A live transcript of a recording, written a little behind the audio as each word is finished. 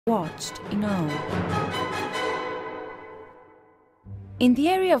watched in awe. In the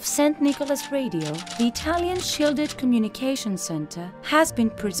area of St. Nicholas Radio, the Italian Shielded Communication Center has been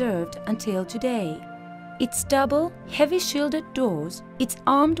preserved until today. Its double, heavy shielded doors, its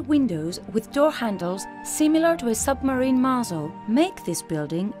armed windows with door handles similar to a submarine muzzle make this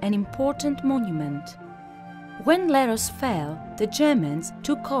building an important monument. When Leros fell, the Germans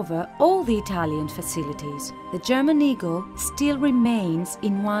took over all the Italian facilities. The German eagle still remains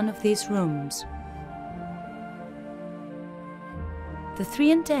in one of these rooms. The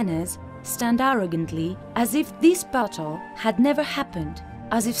three antennas stand arrogantly as if this battle had never happened,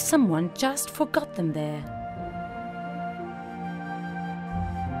 as if someone just forgot them there.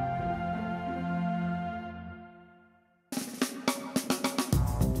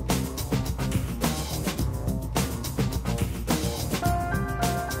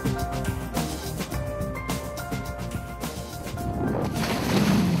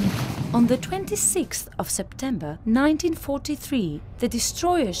 On the 26th of September 1943, the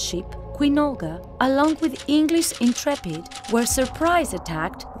destroyer ship Queen Olga, along with English Intrepid, were surprise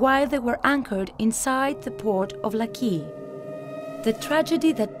attacked while they were anchored inside the port of Laki. The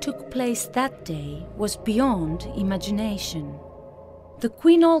tragedy that took place that day was beyond imagination. The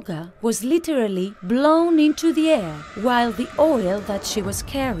Queen Olga was literally blown into the air while the oil that she was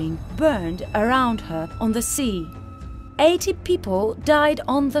carrying burned around her on the sea. 80 people died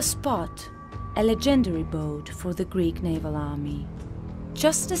on the spot, a legendary boat for the Greek naval army.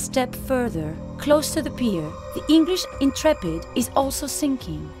 Just a step further, close to the pier, the English Intrepid is also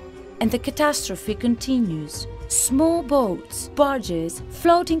sinking, and the catastrophe continues. Small boats, barges,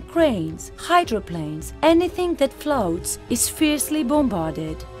 floating cranes, hydroplanes, anything that floats is fiercely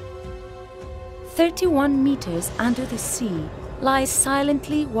bombarded. 31 meters under the sea lies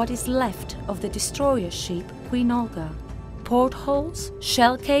silently what is left of the destroyer ship Queen Olga. Portholes,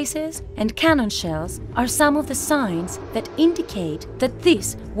 shell cases, and cannon shells are some of the signs that indicate that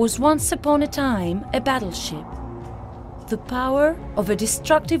this was once upon a time a battleship. The power of a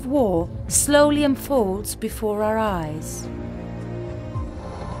destructive war slowly unfolds before our eyes.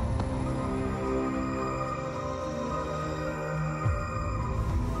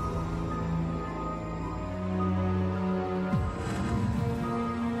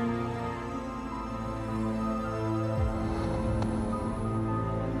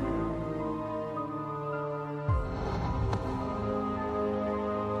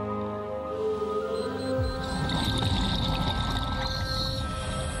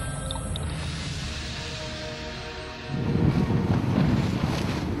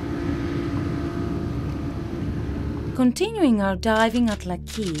 Continuing our diving at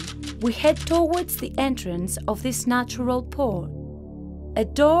Laki, we head towards the entrance of this natural port. A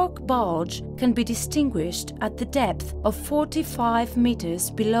dark bulge can be distinguished at the depth of 45 meters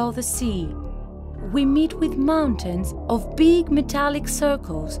below the sea. We meet with mountains of big metallic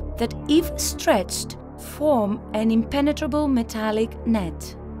circles that, if stretched, form an impenetrable metallic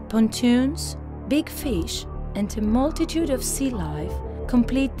net. Pontoons, big fish, and a multitude of sea life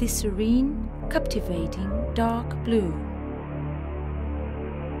complete this serene, captivating dark blue.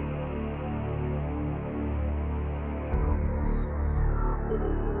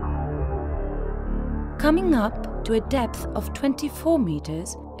 Coming up to a depth of 24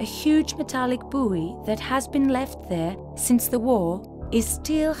 meters, a huge metallic buoy that has been left there since the war is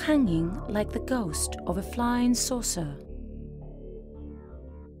still hanging like the ghost of a flying saucer.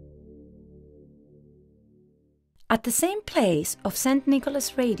 At the same place of St.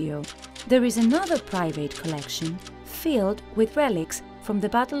 Nicholas Radio, there is another private collection filled with relics from the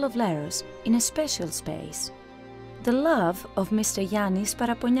Battle of Leros in a special space. The love of Mr. Yannis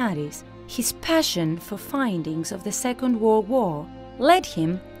Paraponiaris, his passion for findings of the Second World War, led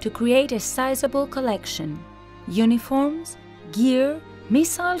him to create a sizable collection. Uniforms, gear,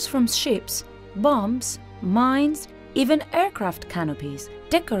 missiles from ships, bombs, mines, even aircraft canopies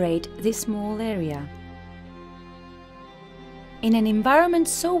decorate this small area. In an environment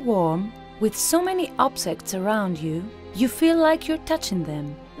so warm, with so many objects around you, you feel like you're touching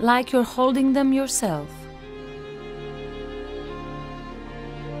them, like you're holding them yourself.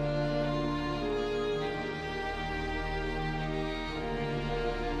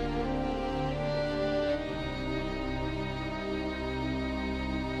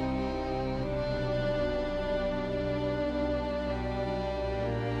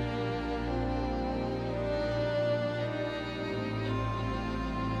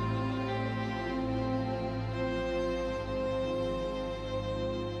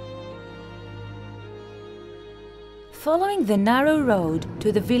 Following the narrow road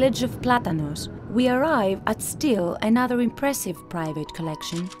to the village of Plátanos, we arrive at still another impressive private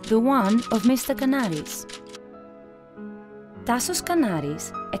collection, the one of Mr. Canaris. Tassos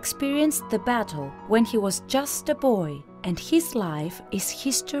Canaris experienced the battle when he was just a boy, and his life is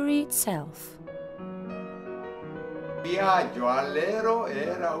history itself. Viaggio all'ero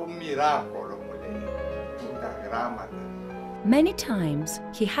era un miracolo, tutta gramata. Many times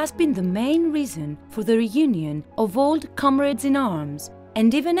he has been the main reason for the reunion of old comrades in arms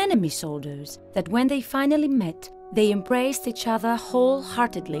and even enemy soldiers, that when they finally met, they embraced each other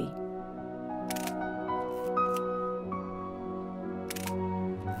wholeheartedly.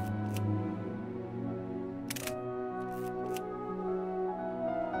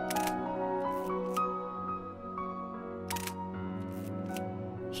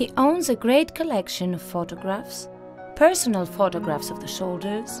 He owns a great collection of photographs, personal photographs of the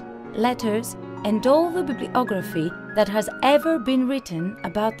soldiers, letters, and all the bibliography that has ever been written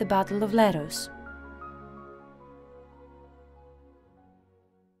about the Battle of Leros.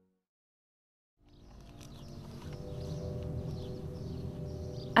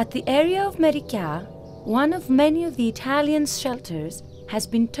 At the area of Merica, one of many of the Italian shelters has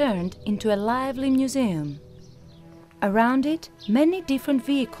been turned into a lively museum. Around it, many different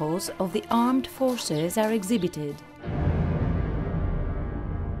vehicles of the armed forces are exhibited.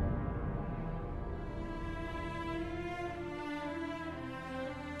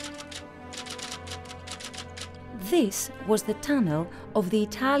 This was the tunnel of the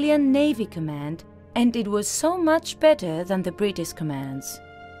Italian Navy Command, and it was so much better than the British commands.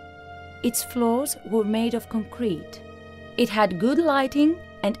 Its floors were made of concrete. It had good lighting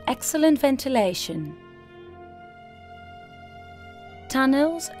and excellent ventilation.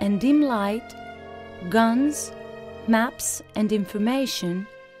 Tunnels and dim light, guns, maps and information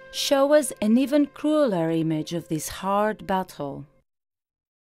show us an even crueler image of this hard battle.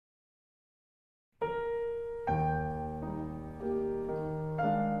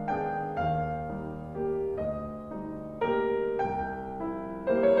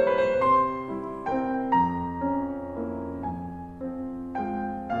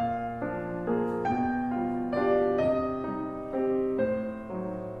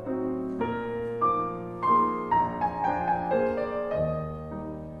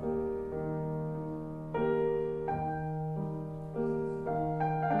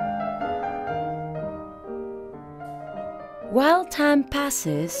 While time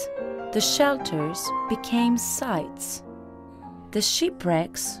passes, the shelters became sites, the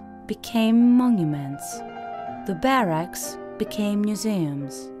shipwrecks became monuments, the barracks became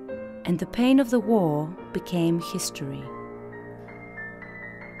museums, and the pain of the war became history.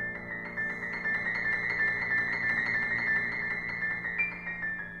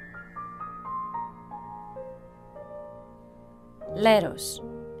 Leros,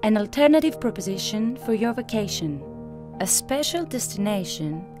 an alternative proposition for your vacation. A special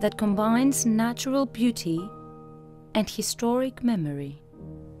destination that combines natural beauty and historic memory.